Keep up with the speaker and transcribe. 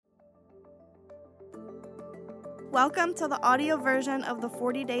Welcome to the audio version of the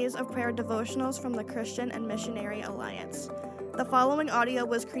 40 Days of Prayer devotionals from the Christian and Missionary Alliance. The following audio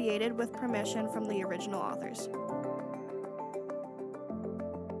was created with permission from the original authors.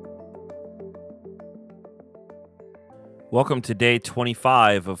 Welcome to day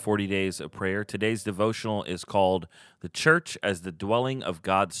 25 of 40 Days of Prayer. Today's devotional is called The Church as the Dwelling of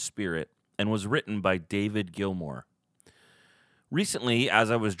God's Spirit and was written by David Gilmour. Recently,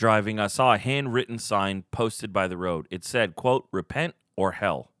 as I was driving, I saw a handwritten sign posted by the road. It said, quote, "Repent or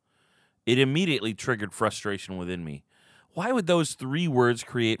hell." It immediately triggered frustration within me. Why would those three words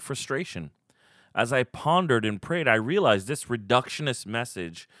create frustration? As I pondered and prayed, I realized this reductionist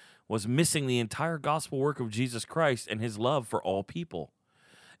message was missing the entire gospel work of Jesus Christ and his love for all people.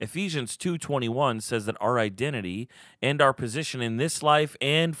 Ephesians 2:21 says that our identity and our position in this life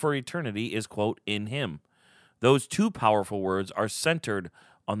and for eternity is, quote, in him. Those two powerful words are centered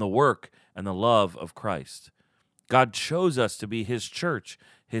on the work and the love of Christ. God chose us to be his church,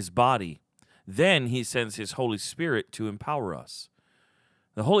 his body. Then he sends his Holy Spirit to empower us.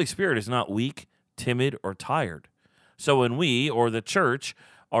 The Holy Spirit is not weak, timid, or tired. So when we, or the church,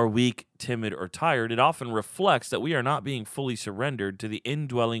 are weak, timid, or tired, it often reflects that we are not being fully surrendered to the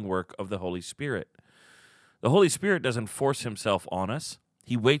indwelling work of the Holy Spirit. The Holy Spirit doesn't force himself on us.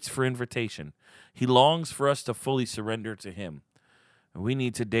 He waits for invitation. He longs for us to fully surrender to him. We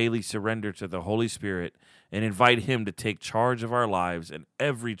need to daily surrender to the Holy Spirit and invite him to take charge of our lives and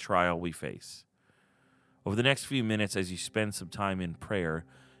every trial we face. Over the next few minutes, as you spend some time in prayer,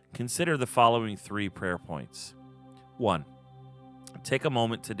 consider the following 3 prayer points. 1. Take a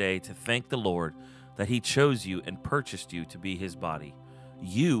moment today to thank the Lord that he chose you and purchased you to be his body.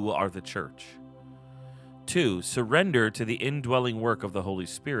 You are the church. 2. Surrender to the indwelling work of the Holy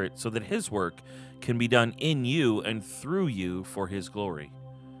Spirit so that his work can be done in you and through you for his glory.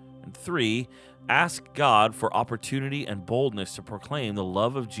 And 3. Ask God for opportunity and boldness to proclaim the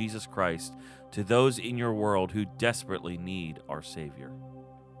love of Jesus Christ to those in your world who desperately need our Savior.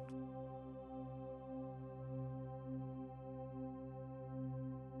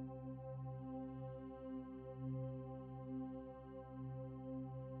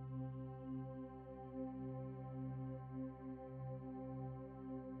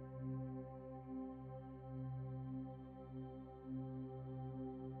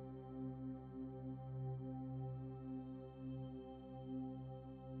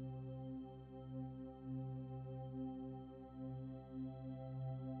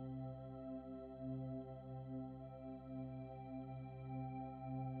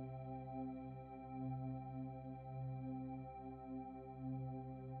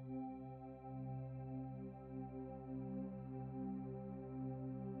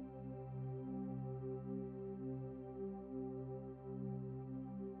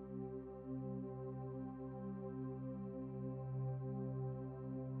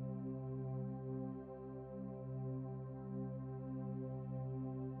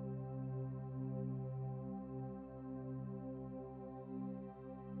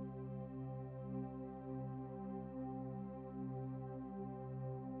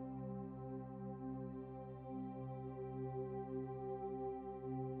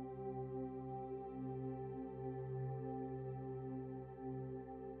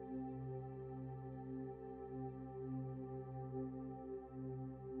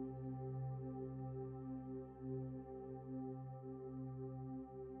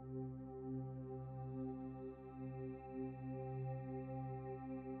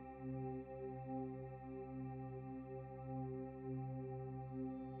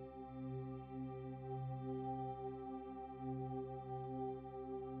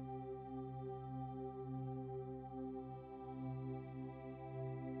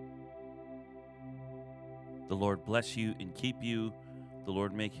 The Lord bless you and keep you. The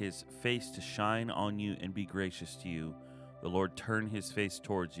Lord make his face to shine on you and be gracious to you. The Lord turn his face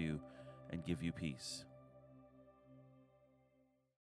towards you and give you peace.